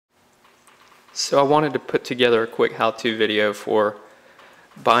So I wanted to put together a quick how-to video for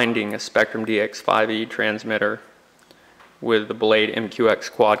binding a Spektrum DX5e transmitter with the Blade mQX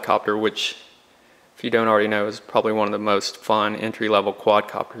Quadcopter, which, if you don't already know, is probably one of the most fun entry-level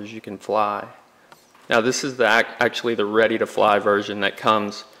quadcopters you can fly. Now this is actually the ready-to-fly version that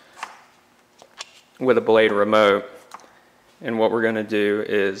comes with a Blade remote, and what we're going to do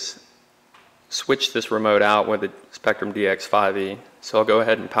is switch this remote out with the Spektrum DX5e. So I'll go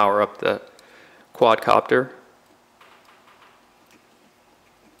ahead and power up the quadcopter.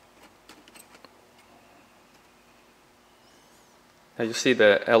 Now you see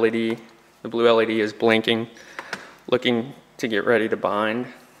the LED, the blue LED is blinking, looking to get ready to bind.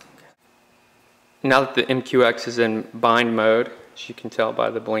 Now that the mQX is in bind mode, as you can tell by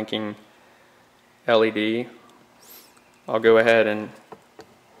the blinking LED, I'll go ahead and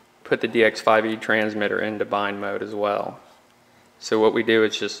put the DX5e transmitter into bind mode as well. So what we do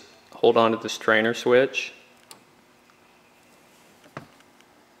is just hold on to the strainer switch,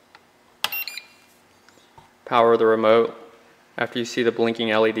 power the remote. After you see the blinking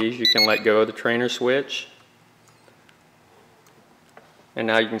LEDs, you can let go of the trainer switch, and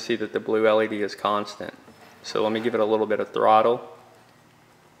now you can see that the blue LED is constant. So let me give it a little bit of throttle.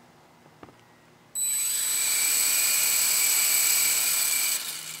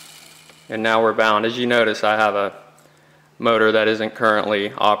 And now we're bound. As you notice, I have a motor that isn't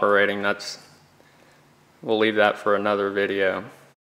currently operating. We'll leave that for another video.